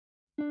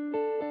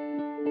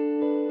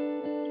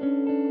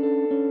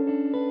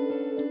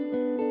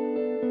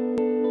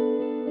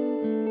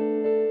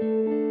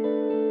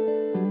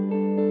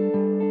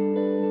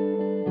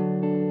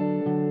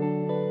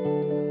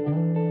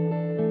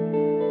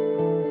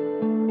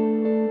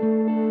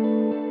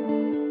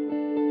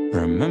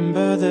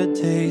Remember the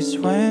days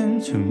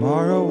when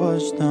tomorrow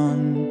was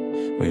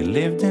done. We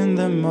lived in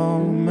the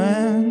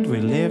moment, we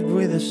lived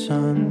with the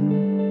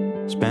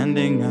sun,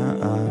 spending our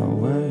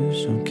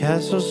hours on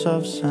castles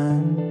of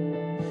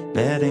sand,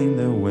 letting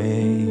the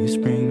waves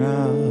bring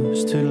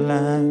us to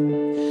land.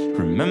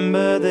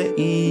 Remember the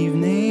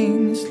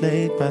evenings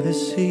late by the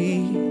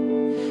sea,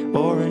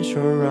 orange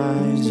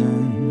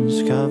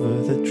horizons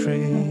cover the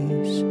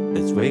trees.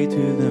 Let's wait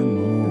to the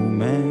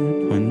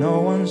moment when no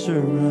one's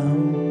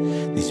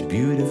around, these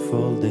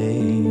beautiful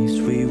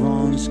days we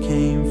once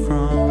came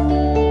from.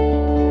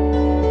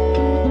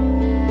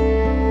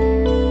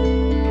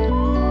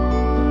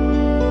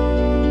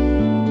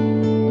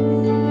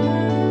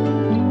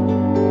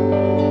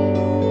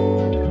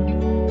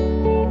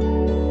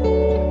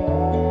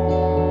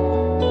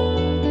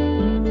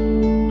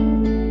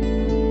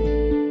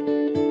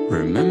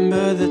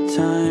 Remember the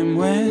time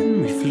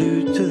when we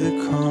flew to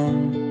the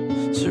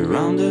calm,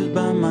 surrounded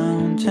by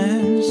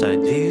mountains,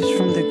 ideas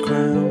from the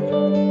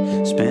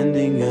ground,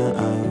 spending our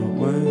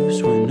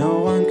hours when no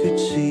one could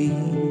see,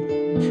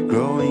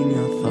 growing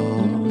our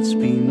thoughts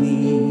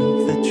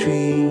beneath the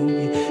tree.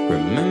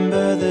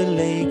 Remember the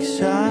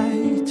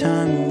lakeside,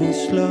 time moving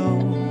slow,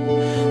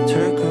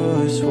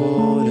 turquoise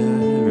water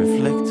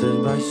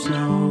reflected by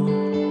snow,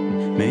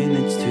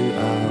 minutes to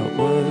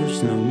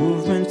hours, no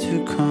movement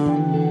to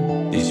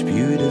come, these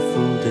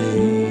beautiful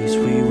days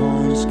we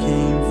once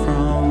came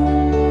from.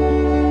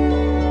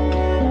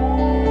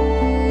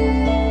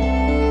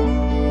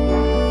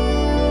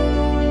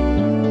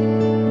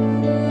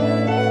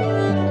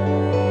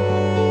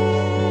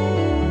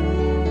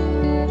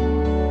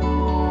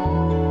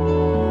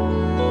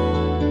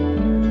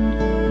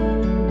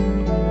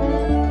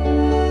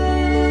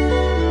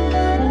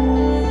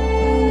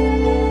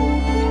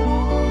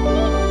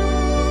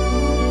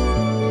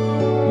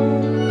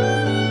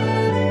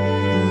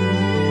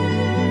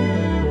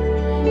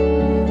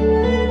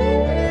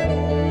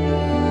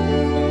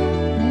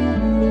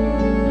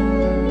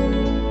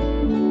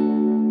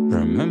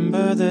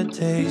 Remember the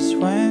days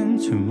when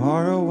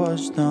tomorrow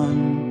was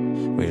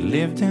done. We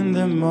lived in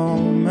the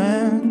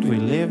moment, we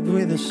lived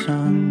with the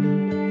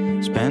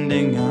sun,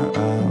 spending our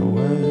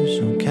hours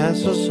on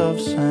castles of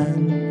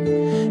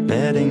sand,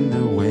 letting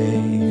the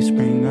waves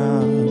bring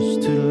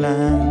us to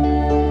land.